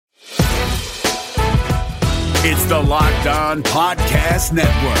It's the Locked On Podcast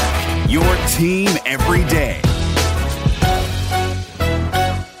Network, your team every day.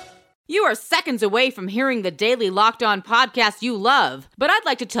 You are seconds away from hearing the daily Locked On podcast you love, but I'd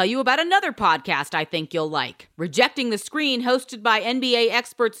like to tell you about another podcast I think you'll like. Rejecting the Screen, hosted by NBA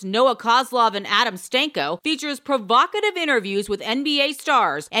experts Noah Kozlov and Adam Stanko, features provocative interviews with NBA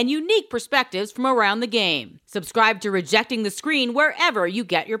stars and unique perspectives from around the game. Subscribe to Rejecting the Screen wherever you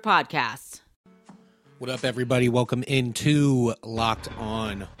get your podcasts. What up, everybody? Welcome into Locked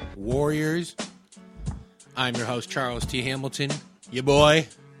On Warriors. I'm your host, Charles T. Hamilton. Your boy.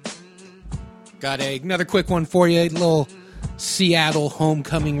 Got another quick one for you, a little Seattle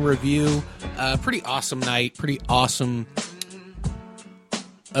homecoming review. Pretty awesome night, pretty awesome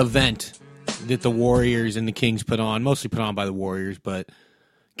event that the Warriors and the Kings put on. Mostly put on by the Warriors, but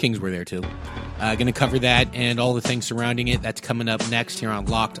Kings were there too. Going to cover that and all the things surrounding it. That's coming up next here on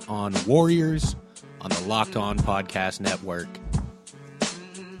Locked On Warriors on the Locked On Podcast Network.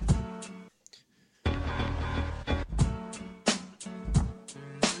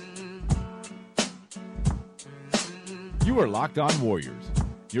 You are Locked On Warriors,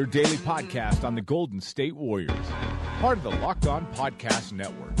 your daily podcast on the Golden State Warriors, part of the Locked On Podcast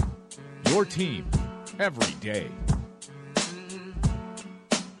Network, your team every day.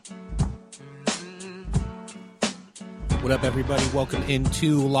 What up, everybody? Welcome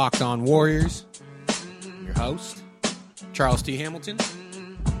into Locked On Warriors. I'm your host, Charles T. Hamilton.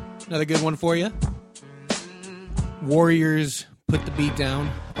 Another good one for you. Warriors put the beat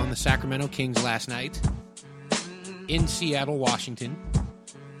down on the Sacramento Kings last night in Seattle, Washington.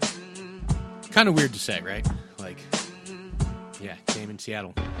 Kind of weird to say, right? Like, yeah, game in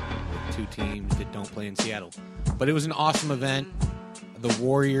Seattle with two teams that don't play in Seattle. But it was an awesome event. The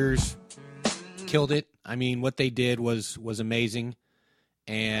Warriors killed it. I mean, what they did was amazing.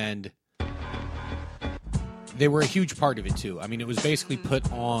 And they were a huge part of it, too. I mean, it was basically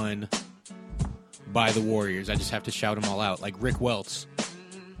put on by the Warriors. I just have to shout them all out. Like Rick Welts,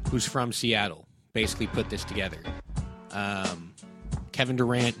 who's from Seattle, basically put this together. Kevin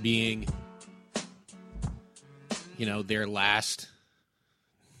Durant being, their last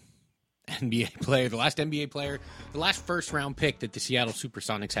NBA player, the last first-round pick that the Seattle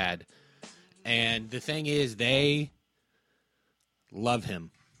Supersonics had. And the thing is, they love him.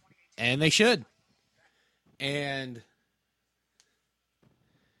 And they should. And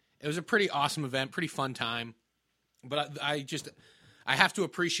it was a pretty awesome event, pretty fun time. But I have to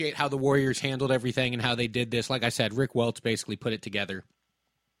appreciate how the Warriors handled everything and how they did this. Like I said, Rick Welts basically put it together.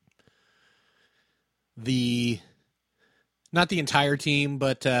 Not the entire team,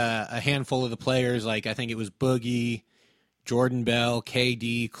 but a handful of the players. Like I think it was Boogie, Jordan Bell,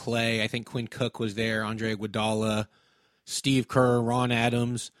 KD, Clay. I think Quinn Cook was there, Andre Iguodala, Steve Kerr, Ron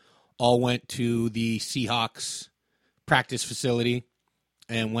Adams, all went to the Seahawks practice facility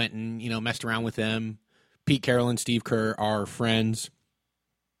and went and messed around with them. Pete Carroll and Steve Kerr are friends.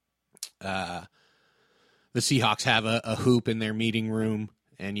 The Seahawks have a hoop in their meeting room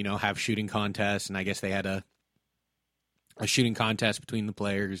and, have shooting contests. And I guess they had a shooting contest between the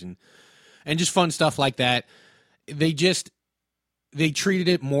players and just fun stuff like that. They treated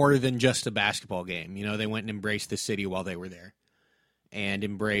it more than just a basketball game. They went and embraced the city while they were there and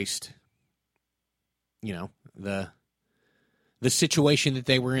embraced, the situation that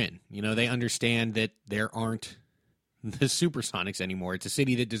they were in. They understand that there aren't the Supersonics anymore. It's a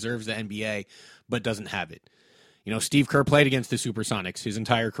city that deserves the NBA, but doesn't have it. Steve Kerr played against the Supersonics his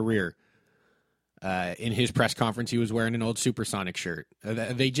entire career. In his press conference, he was wearing an old Supersonic shirt.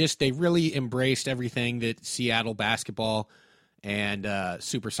 They really embraced everything that Seattle basketball and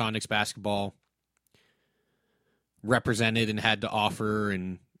Supersonics basketball represented and had to offer,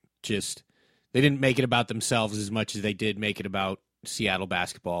 and just they didn't make it about themselves as much as they did make it about Seattle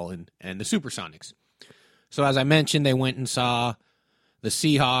basketball and the Supersonics. So as I mentioned, they went and saw the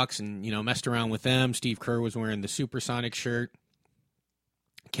Seahawks and, messed around with them. Steve Kerr was wearing the Supersonic shirt.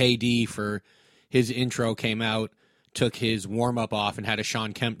 KD, for his intro, came out, took his warm-up off, and had a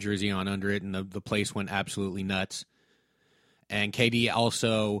Sean Kemp jersey on under it, and the place went absolutely nuts. And KD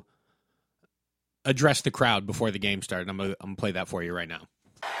also addressed the crowd before the game started. I'm going to play that for you right now.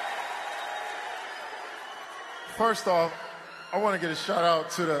 First off, I want to get a shout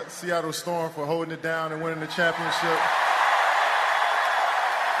out to the Seattle Storm for holding it down and winning the championship.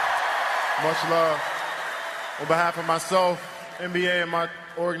 Much love. On behalf of myself, NBA, and my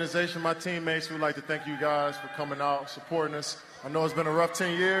organization, my teammates, we'd like to thank you guys for coming out, supporting us. I know it's been a rough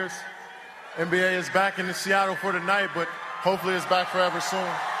 10 years. NBA is back in Seattle for tonight, but hopefully it's back forever soon.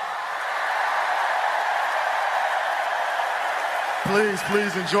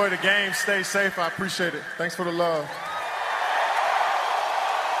 Please enjoy the game. Stay safe. I appreciate it. Thanks for the love.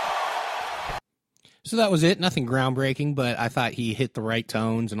 So that was it. Nothing groundbreaking, but I thought he hit the right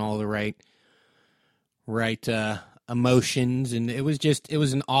tones and all the right emotions, and it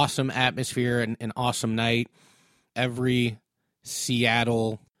was an awesome atmosphere and an awesome night. Every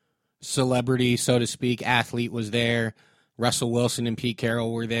Seattle celebrity, so to speak, athlete was there. Russell Wilson and Pete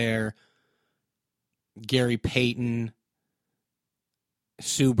Carroll were there. Gary Payton,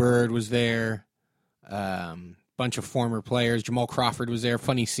 Sue Bird was there. Bunch of former players. Jamal Crawford was there.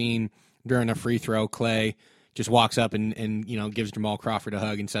 Funny scene during a free throw. Clay just walks up and gives Jamal Crawford a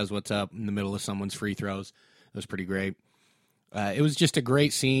hug and says what's up in the middle of someone's free throws. It was pretty great. It was just a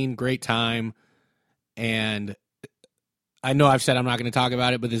great scene, great time. And I know I've said I'm not going to talk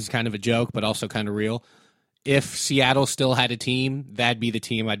about it, but this is kind of a joke, but also kind of real. If Seattle still had a team, that'd be the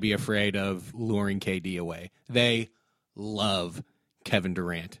team I'd be afraid of luring KD away. They love Kevin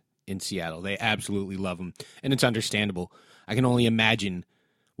Durant in Seattle. They absolutely love him, and it's understandable. I can only imagine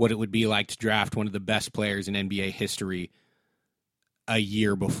what it would be like to draft one of the best players in NBA history a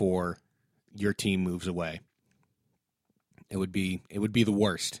year before your team moves away. It would be the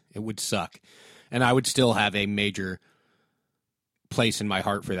worst. It would suck. And I would still have a major place in my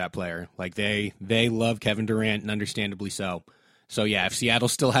heart for that player. Like they love Kevin Durant, and understandably so. So yeah, if Seattle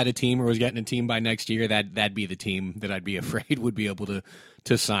still had a team or was getting a team by next year, that'd be the team that I'd be afraid would be able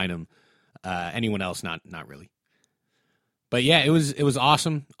to sign him. Anyone else, not really. But yeah, it was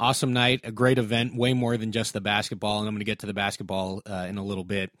awesome night, a great event, way more than just the basketball. And I'm going to get to the basketball in a little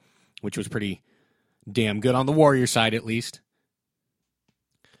bit, which was pretty damn good on the Warriors side, at least.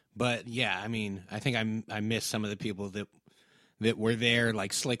 But yeah, I mean, I think I missed some of the people that were there,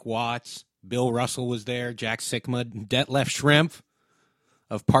 like Slick Watts. Bill Russell was there, Jack Sikma, Detlef Schrempf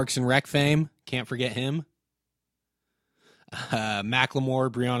of Parks and Rec fame. Can't forget him. Macklemore,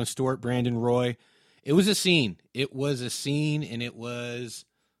 Breonna Stewart, Brandon Roy. It was a scene. It was a scene, and it was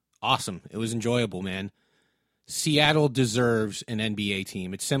awesome. It was enjoyable, man. Seattle deserves an NBA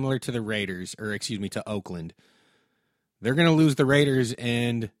team. It's similar to the Raiders, to Oakland. They're going to lose the Raiders,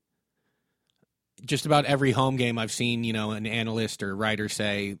 and just about every home game I've seen, an analyst or writer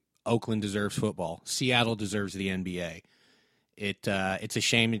say Oakland deserves football. Seattle deserves the NBA. It's a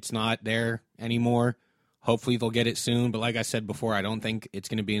shame it's not there anymore. Hopefully they'll get it soon. But like I said before, I don't think it's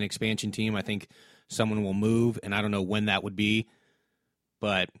going to be an expansion team. I think someone will move, and I don't know when that would be.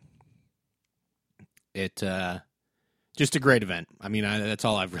 But it just a great event. I mean, that's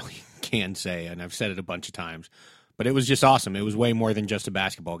all I really can say, and I've said it a bunch of times. But it was just awesome. It was way more than just a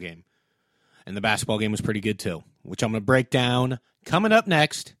basketball game. And the basketball game was pretty good too, which I'm going to break down coming up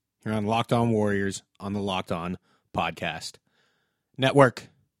next here on Locked On Warriors on the Locked On Podcast Network.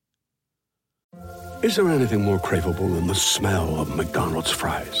 Is there anything more craveable than the smell of McDonald's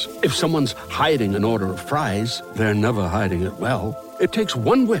fries? If someone's hiding an order of fries, they're never hiding it well. It takes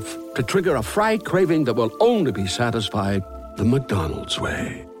one whiff to trigger a fry craving that will only be satisfied the McDonald's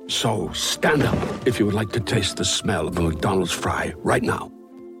way. So stand up if you would like to taste the smell of a McDonald's fry right now.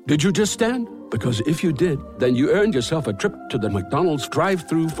 Did you just stand? Because if you did, then you earned yourself a trip to the McDonald's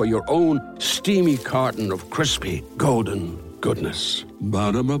drive-thru for your own steamy carton of crispy, golden goodness.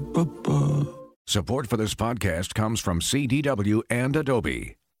 Ba-da-ba-ba-ba. Support for this podcast comes from CDW and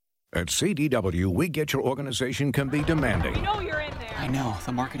Adobe. At CDW, we get your organization can be demanding. You know you're in there. I know.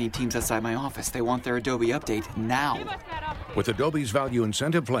 The marketing team's outside my office. They want their Adobe update now. Give us that update. With Adobe's Value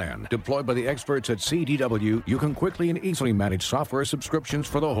Incentive Plan, deployed by the experts at CDW, you can quickly and easily manage software subscriptions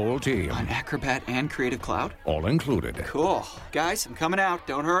for the whole team. On Acrobat and Creative Cloud? All included. Cool. Guys, I'm coming out.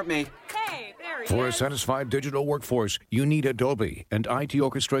 Don't hurt me. Hey, there he For a is. satisfied digital workforce, you need Adobe and IT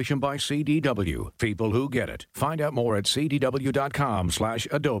orchestration by CDW. People who get it. Find out more at cdw.com/Adobe.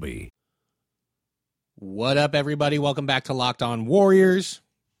 What up, everybody? Welcome back to Locked On Warriors.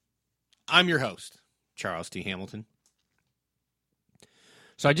 I'm your host, Charles T. Hamilton.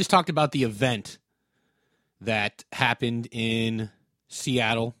 So I just talked about the event that happened in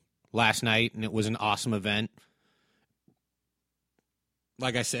Seattle last night, and it was an awesome event.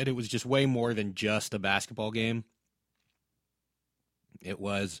 Like I said, it was just way more than just a basketball game. It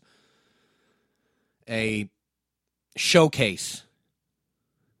was a showcase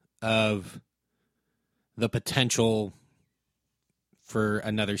of the potential for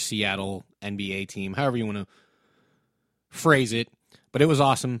another Seattle NBA team, however you want to phrase it. But it was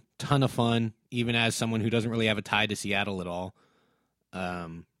awesome, ton of fun, even as someone who doesn't really have a tie to Seattle at all.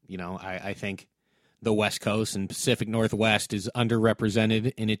 I think the West Coast and Pacific Northwest is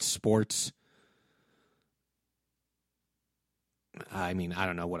underrepresented in its sports. I mean, I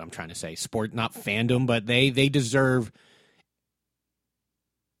don't know what I'm trying to say. Sport, not fandom, but they deserve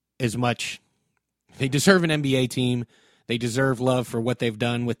as much. They deserve an NBA team. They deserve love for what they've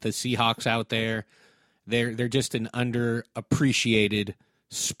done with the Seahawks out there. They're just an underappreciated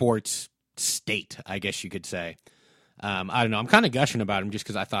sports state, I guess you could say. I don't know. I'm kind of gushing about them just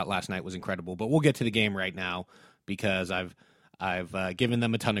because I thought last night was incredible. But we'll get to the game right now because I've given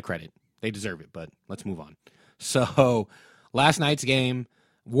them a ton of credit. They deserve it, but let's move on. So last night's game,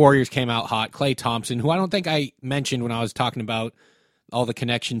 Warriors came out hot. Klay Thompson, who I don't think I mentioned when I was talking about all the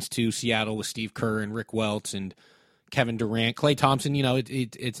connections to Seattle with Steve Kerr and Rick Welts and Kevin Durant. Klay Thompson,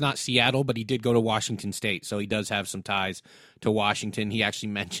 it's not Seattle, but he did go to Washington State, so he does have some ties to Washington. He actually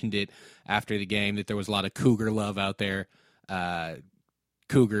mentioned it after the game that there was a lot of Cougar love out there.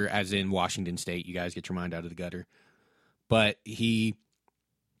 Cougar as in Washington State. You guys get your mind out of the gutter. But Klay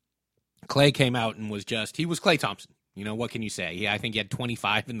came out and was Klay Thompson. What can you say? I think he had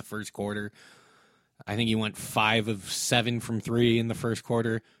 25 in the first quarter. I think he went 5 of 7 from 3 in the first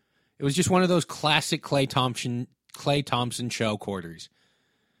quarter. It was just one of those classic Klay Thompson show quarters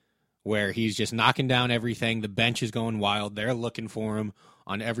where he's just knocking down everything. The bench is going wild. They're looking for him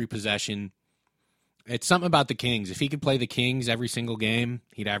on every possession. It's something about the Kings. If he could play the Kings every single game,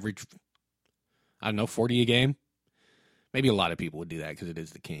 he'd average, 40 a game. Maybe a lot of people would do that because it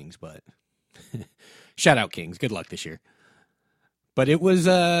is the Kings, but shout out Kings. Good luck this year. But it was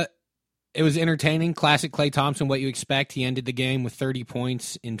entertaining. Classic Klay Thompson, what you expect. He ended the game with 30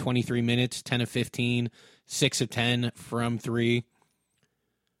 points in 23 minutes, 10 of 15, 6 of 10 from 3.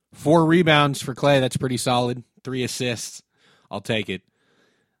 4 rebounds for Klay. That's pretty solid. 3 assists. I'll take it.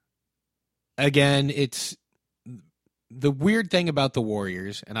 Again, it's the weird thing about the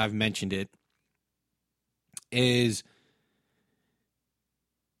Warriors, and I've mentioned it, is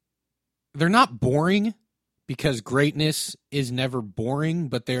they're not boring because greatness is never boring,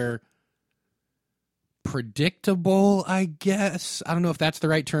 but they're predictable, I guess. I don't know if that's the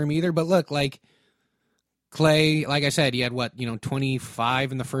right term either, but look, Klay, like I said, he had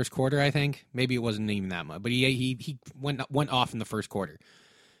 25 in the first quarter, I think. Maybe it wasn't even that much, but he went off in the first quarter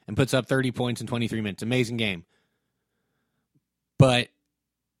and puts up 30 points in 23 minutes. Amazing game. But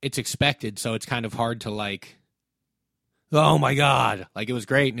it's expected, so it's kind of hard to oh my God. It was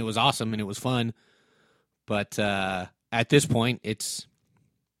great and it was awesome and it was fun. But at this point, it's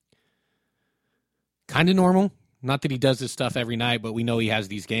kind of normal. Not that he does this stuff every night, but we know he has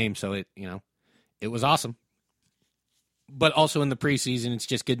these games, so it was awesome. But also in the preseason, it's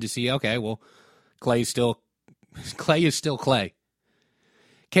just good to see, okay, well, Klay is still Klay.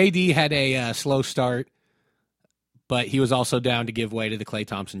 KD had a slow start, but he was also down to give way to the Klay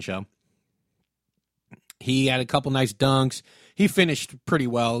Thompson show. He had a couple nice dunks. He finished pretty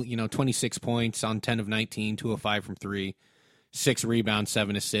well, 26 points on 10 of 19, 2 of 5 from 3, 6 rebounds,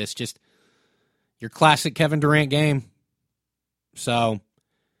 7 assists. Just your classic Kevin Durant game. So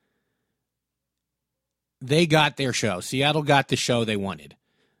they got their show. Seattle got the show they wanted.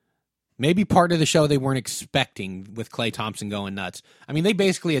 Maybe part of the show they weren't expecting with Klay Thompson going nuts. I mean, they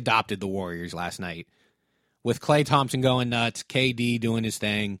basically adopted the Warriors last night. With Klay Thompson going nuts, KD doing his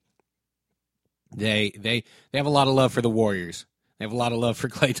thing. They have a lot of love for the Warriors. They have a lot of love for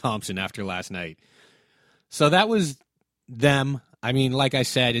Klay Thompson after last night. So that was them. I mean, like I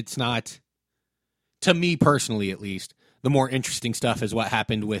said, it's not, to me personally at least, the more interesting stuff is what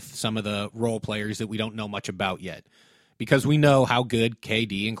happened with some of the role players that we don't know much about yet. Because we know how good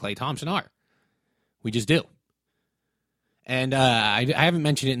KD and Klay Thompson are. We just do. And I haven't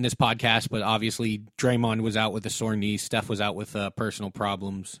mentioned it in this podcast, but obviously Draymond was out with a sore knee. Steph was out with personal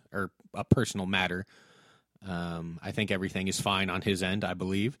problems or a personal matter. I think everything is fine on his end, I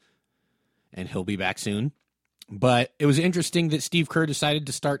believe. And he'll be back soon. But it was interesting that Steve Kerr decided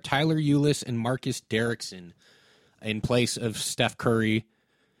to start Tyler Ulis and Marcus Derrickson in place of Steph Curry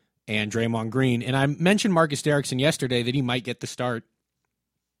and Draymond Green. And I mentioned Marcus Derrickson yesterday that he might get the start.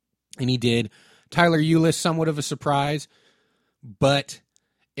 And he did. Tyler Ulis, somewhat of a surprise. But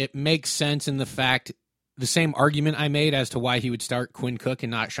it makes sense in the fact, the same argument I made as to why he would start Quinn Cook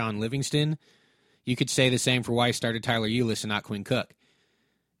and not Sean Livingston, you could say the same for why he started Tyler Ulis and not Quinn Cook,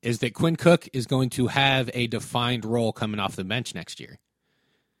 is that Quinn Cook is going to have a defined role coming off the bench next year.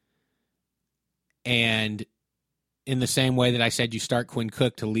 And in the same way that I said you start Quinn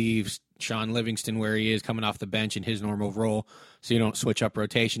Cook to leave Sean Livingston where he is coming off the bench in his normal role so you don't switch up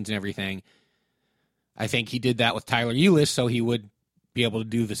rotations and everything, I think he did that with Tyler Ulis so he would be able to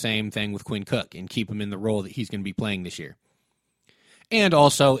do the same thing with Quinn Cook and keep him in the role that he's going to be playing this year. And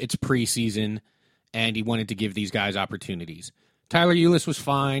also, it's preseason, and he wanted to give these guys opportunities. Tyler Ulis was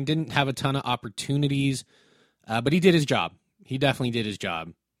fine, didn't have a ton of opportunities, but he did his job. He definitely did his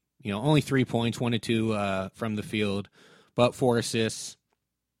job. Only 3 points, 1 of 2 from the field, but 4 assists.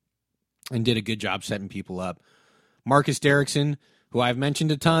 and did a good job setting people up. Marcus Derrickson, who I've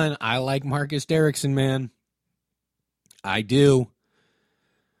mentioned a ton. I like Marcus Derrickson, man. I do.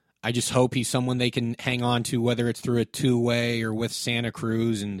 I just hope he's someone they can hang on to, whether it's through a two-way or with Santa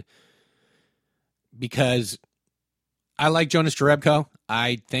Cruz. And because I like Jonas Jerebko,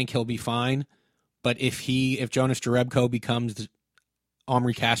 I think he'll be fine. But if Jonas Jerebko becomes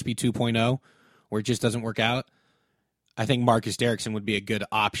Omri Caspi 2.0, where it just doesn't work out, I think Marcus Derrickson would be a good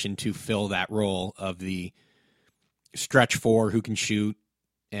option to fill that role of the stretch four who can shoot.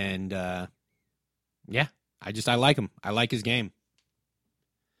 And, I like him. I like his game.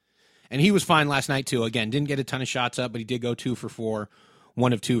 And he was fine last night, too. Again, didn't get a ton of shots up, but he did go 2 for 4,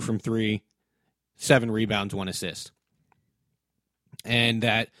 1 of 2 from 3, 7 rebounds, 1 assist. And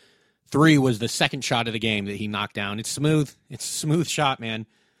that 3 was the second shot of the game that he knocked down. It's smooth. It's a smooth shot, man.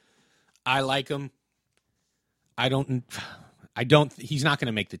 I like him. He's not going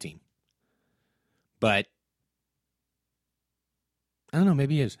to make the team. But I don't know,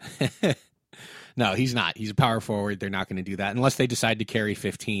 maybe he is. No, he's not. He's a power forward. They're not going to do that unless they decide to carry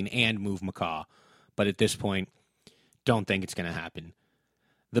 15 and move McCaw. But at this point, don't think it's going to happen.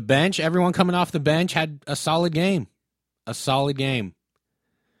 The bench, everyone coming off the bench had a solid game. A solid game.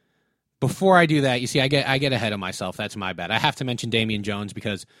 Before I do that, you see, I get ahead of myself. That's my bad. I have to mention Damian Jones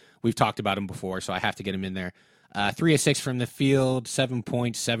because we've talked about him before, so I have to get him in there. 3 of 6 from the field, 7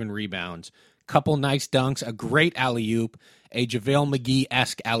 points, 7 rebounds. Couple nice dunks, a great alley-oop, a JaVale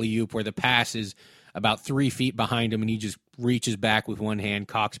McGee-esque alley-oop where the pass is about 3 feet behind him and he just reaches back with one hand,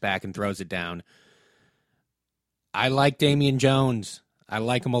 cocks back, and throws it down. I like Damian Jones. I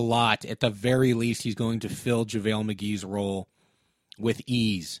like him a lot. At the very least, he's going to fill JaVale McGee's role with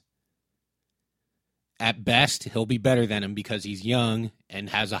ease. At best, he'll be better than him because he's young and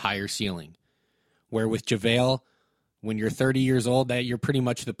has a higher ceiling. Where with JaVale, when you're 30 years old, that you're pretty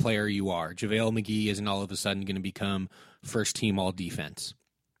much the player you are. JaVale McGee isn't all of a sudden going to become first team all defense.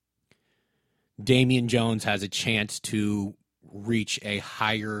 Damian Jones has a chance to reach a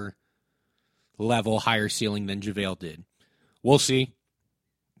higher level, higher ceiling than JaVale did. We'll see.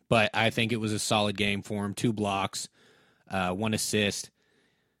 But I think it was a solid game for him. 2 blocks, 1 assist.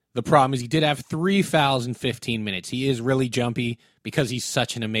 The problem is he did have 3 fouls in 15 minutes. He is really jumpy because he's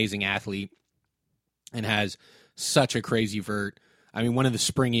such an amazing athlete and has such a crazy vert. I mean, one of the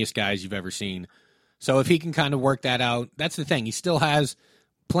springiest guys you've ever seen. So if he can kind of work that out, that's the thing. He still has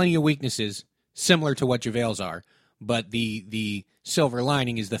plenty of weaknesses similar to what JaVale's are. But the silver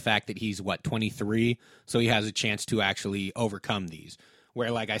lining is the fact that he's, 23? So he has a chance to actually overcome these.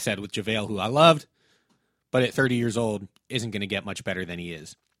 Where, like I said, with JaVale, who I loved, but at 30 years old, isn't going to get much better than he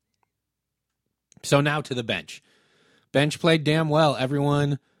is. So now to the bench. Bench played damn well.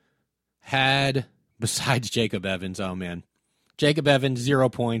 Everyone had, besides Jacob Evans, oh man. Jacob Evans, 0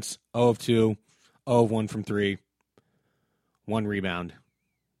 points, 0 of 2, 0 of 1 from 3, 1 rebound,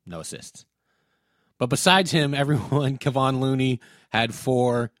 no assists. But besides him, everyone, Kevon Looney had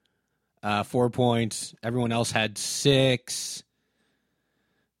 4 points. Everyone else had 6.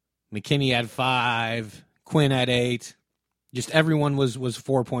 McKinney had 5. Quinn had 8. Just everyone was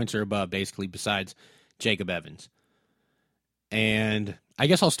 4 points or above, basically, besides Jacob Evans. And I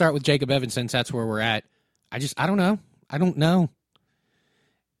guess I'll start with Jacob Evans since that's where we're at. I don't know. I don't know.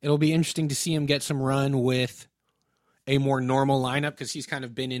 It'll be interesting to see him get some run with a more normal lineup because he's kind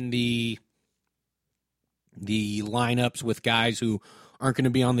of been in the lineups with guys who aren't going to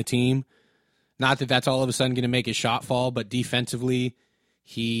be on the team. Not that that's all of a sudden going to make his shot fall, but defensively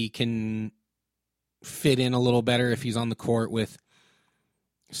he can fit in a little better if he's on the court with,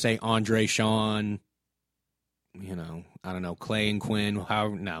 say, Andre, Sean, I don't know, Clay and Quinn.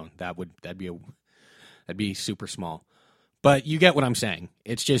 That'd be super small. But you get what I'm saying.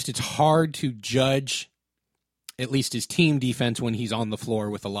 It's hard to judge at least his team defense when he's on the floor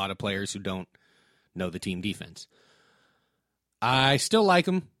with a lot of players who don't know the team defense. I still like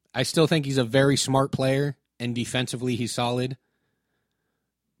him. I still think he's a very smart player, and defensively he's solid.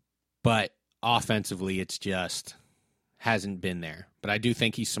 But offensively, it's just hasn't been there. But I do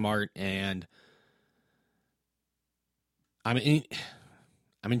think he's smart, and I'm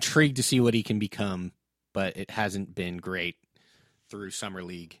intrigued to see what he can become, but it hasn't been great through Summer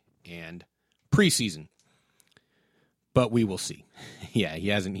League and preseason. But we will see. Yeah, he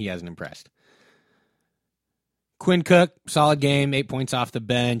hasn't impressed. Quinn Cook, solid game, 8 points off the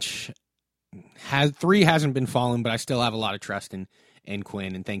bench. 3 hasn't been falling, but I still have a lot of trust in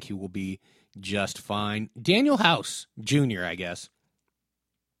Quinn and think he will be just fine. Daniel House Jr., I guess,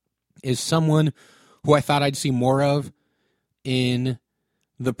 is someone who I thought I'd see more of in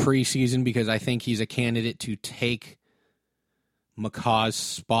the preseason because I think he's a candidate to take McCaw's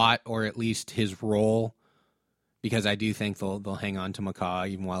spot, or at least his role, because I do think they'll hang on to McCaw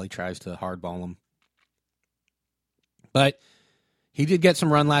even while he tries to hardball him. But he did get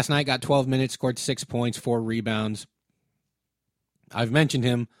some run last night, got 12 minutes, scored 6 points, 4 rebounds. I've mentioned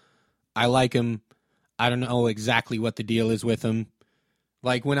him. I like him. I don't know exactly what the deal is with him.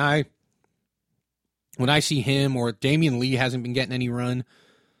 Like when I see him, or Damian Lee hasn't been getting any run,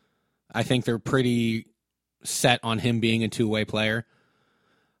 I think they're pretty set on him being a two-way player.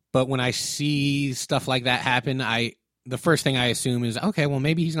 But when I see stuff like that happen, the first thing I assume is, okay, well,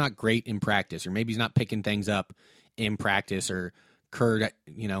 maybe he's not great in practice, or maybe he's not picking things up in practice, or Kurt,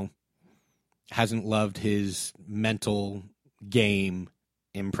 hasn't loved his mental game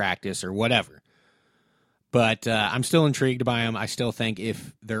in practice or whatever. But I'm still intrigued by him. I still think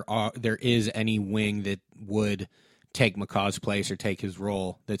if there is any wing that would take McCaw's place or take his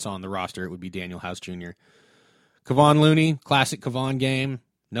role that's on the roster, it would be Daniel House Jr. Kevon Looney, classic Kevon game.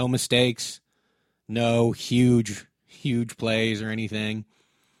 No mistakes. No huge plays or anything.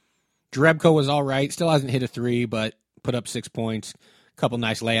 Jerebko was all right. Still hasn't hit a three, but put up 6 points. A couple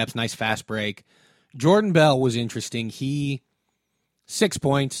nice layups, nice fast break. Jordan Bell was interesting. 6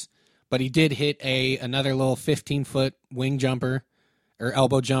 points, but he did hit another little 15-foot wing jumper or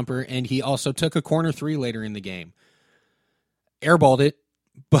elbow jumper, and he also took a corner three later in the game. Airballed it,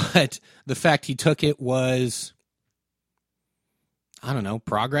 but the fact he took it was, I don't know,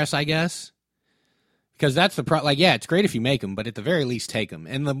 progress, I guess. Because that's the it's great if you make them, but at the very least take them.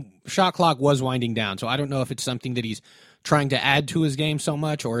 And the shot clock was winding down, so I don't know if it's something that he's trying to add to his game so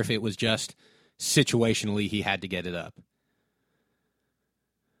much, or if it was just situationally he had to get it up.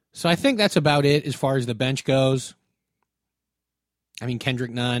 So I think that's about it as far as the bench goes. I mean,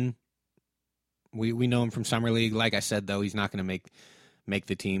 Kendrick Nunn, we know him from Summer League. Like I said, though, he's not going to make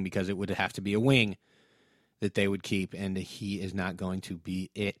the team because it would have to be a wing that they would keep, and he is not going to be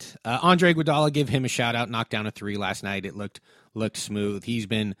it. Andre Iguodala, give him a shout-out, knocked down a three last night. It looked smooth. He's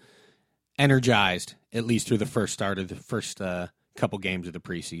been energized, at least through the first couple games of the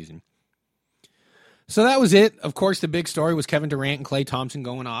preseason. So that was it. Of course, the big story was Kevin Durant and Klay Thompson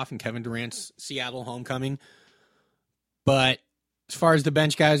going off, and Kevin Durant's Seattle homecoming. But as far as the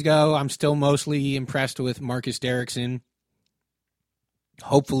bench guys go, I'm still mostly impressed with Marcus Derrickson.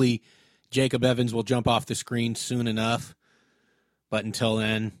 Hopefully, Jacob Evans will jump off the screen soon enough. But until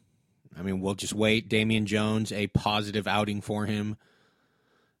then, I mean, we'll just wait. Damian Jones, a positive outing for him.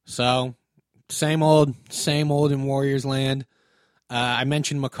 So, same old in Warriors land. I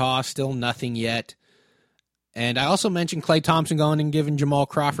mentioned McCaw, still nothing yet. And I also mentioned Klay Thompson going and giving Jamal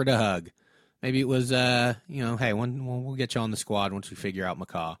Crawford a hug. Maybe it was, hey, we'll get you on the squad once we figure out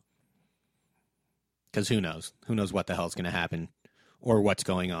McCaw. Because who knows? Who knows what the hell's going to happen or what's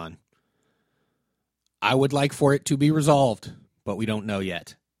going on. I would like for it to be resolved, but we don't know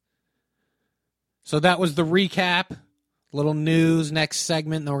yet. So that was the recap. Little news, next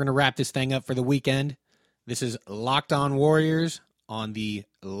segment, and then we're going to wrap this thing up for the weekend. This is Locked On Warriors on the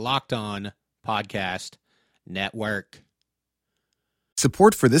Locked On Podcast Network.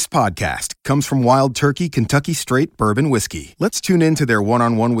 Support for this podcast comes from Wild Turkey Kentucky Straight Bourbon Whiskey. Let's tune in to their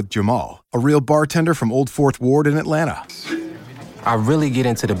one-on-one with Jamal, a real bartender from Old Fourth Ward in Atlanta. I really get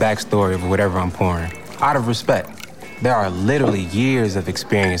into the backstory of whatever I'm pouring, out of respect. There are literally years of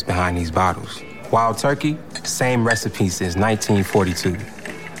experience behind these bottles. Wild Turkey, same recipe since 1942.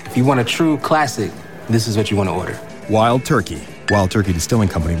 If you want a true classic, this is what you want to order. Wild Turkey. Wild Turkey Distilling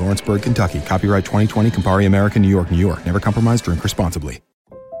Company, Lawrenceburg, Kentucky. Copyright 2020, Campari American, New York, New York. Never compromise, drink responsibly.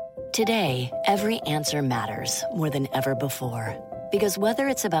 Today, every answer matters more than ever before. Because whether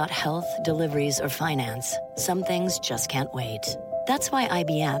it's about health, deliveries, or finance, some things just can't wait. That's why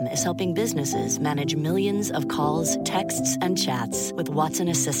IBM is helping businesses manage millions of calls, texts, and chats with Watson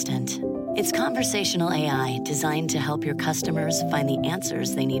Assistant. It's conversational AI designed to help your customers find the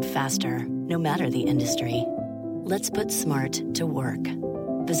answers they need faster, no matter the industry. Let's put smart to work.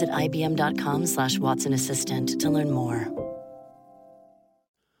 Visit IBM.com/Watson Assistant to learn more.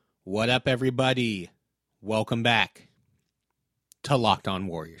 What up, everybody? Welcome back to Locked On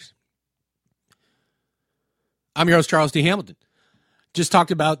Warriors. I'm your host, Charles D. Hamilton. Just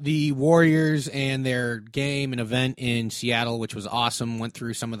talked about the Warriors and their game and event in Seattle, which was awesome. Went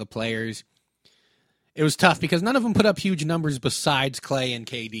through some of the players. It was tough because none of them put up huge numbers besides Klay and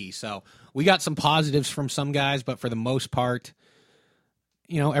KD. So we got some positives from some guys, but for the most part,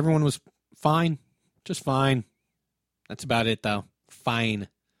 everyone was fine. Just fine. That's about it, though. Fine.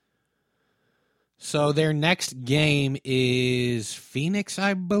 So their next game is Phoenix,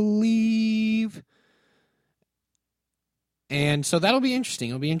 I believe. And so that'll be interesting.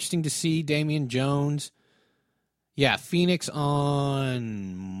 It'll be interesting to see Damian Jones Yeah, Phoenix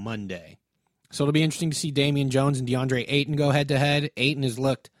on Monday. So it'll be interesting to see Damian Jones and DeAndre Ayton go head-to-head. Ayton has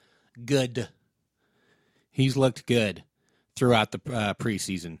looked good. He's looked good throughout the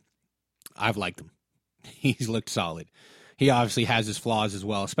preseason. I've liked him. He's looked solid. He obviously has his flaws as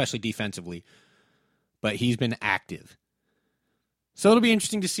well, especially defensively. But he's been active. So it'll be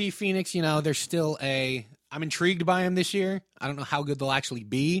interesting to see Phoenix. They're still I'm intrigued by him this year. I don't know how good they'll actually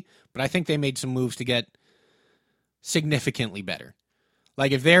be, but I think they made some moves to get significantly better.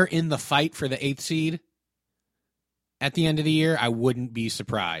 Like, if they're in the fight for the 8th seed at the end of the year, I wouldn't be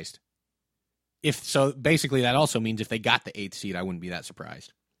surprised. Basically, that also means if they got the 8th seed, I wouldn't be that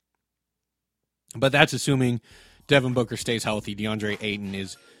surprised. But that's assuming Devin Booker stays healthy. DeAndre Ayton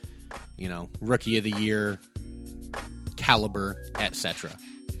is, rookie of the year caliber, etc.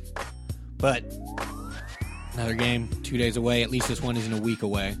 But another game, 2 days away. At least this one isn't a week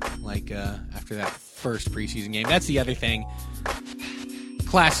away, like after that first preseason game. That's the other thing.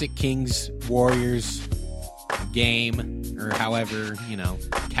 Classic Kings-Warriors game, or however,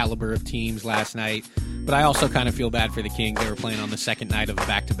 caliber of teams last night. But I also kind of feel bad for the Kings. They were playing on the second night of a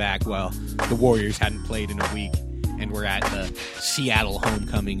back-to-back while the Warriors hadn't played in a week. And we're at the Seattle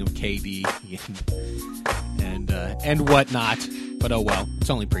homecoming of KD and whatnot. But oh well, it's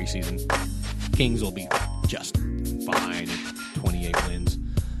only preseason. Kings will be just fine at 28 wins.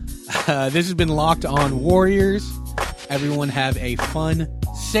 This has been Locked On Warriors. Everyone have a fun,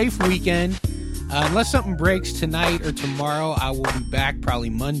 safe weekend. Unless something breaks tonight or tomorrow, I will be back probably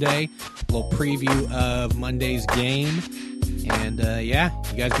Monday. A little preview of Monday's game. And you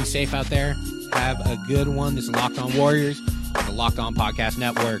guys be safe out there. Have a good one. This is Locked On Warriors on the Locked On Podcast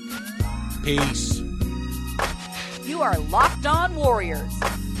Network. Peace. You are Locked On Warriors,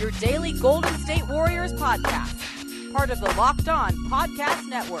 your daily Golden State Warriors podcast. Part of the Locked On Podcast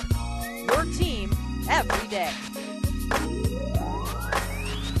Network. Your team every day.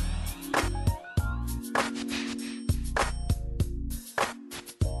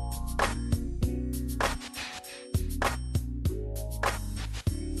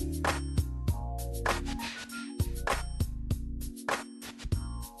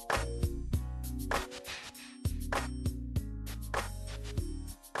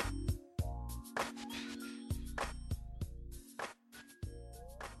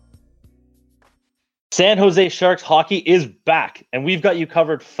 San Jose Sharks hockey is back, and we've got you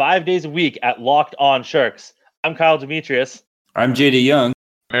covered 5 days a week at Locked On Sharks. I'm Kyle Demetrius. I'm JD Young.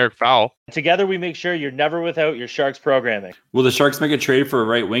 I'm Eric Fowl. Together, we make sure you're never without your Sharks programming. Will the Sharks make a trade for a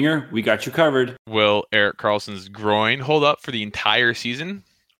right winger? We got you covered. Will Erik Karlsson's groin hold up for the entire season?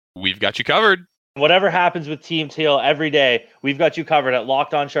 We've got you covered. Whatever happens with Team Teal every day, we've got you covered at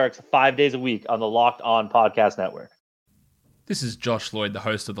Locked On Sharks 5 days a week on the Locked On Podcast Network. This is Josh Lloyd, the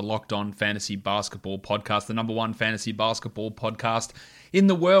host of the Locked On Fantasy Basketball Podcast, the number one fantasy basketball podcast in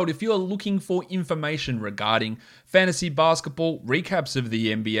the world. If you're looking for information regarding fantasy basketball, recaps of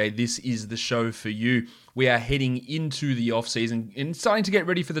the NBA, this is the show for you. We are heading into the offseason and starting to get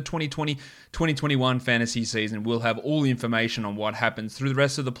ready for the 2020-2021 fantasy season. We'll have all the information on what happens through the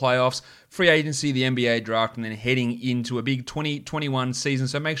rest of the playoffs, free agency, the NBA draft, and then heading into a big 2021 season.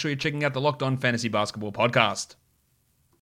 So make sure you're checking out the Locked On Fantasy Basketball Podcast.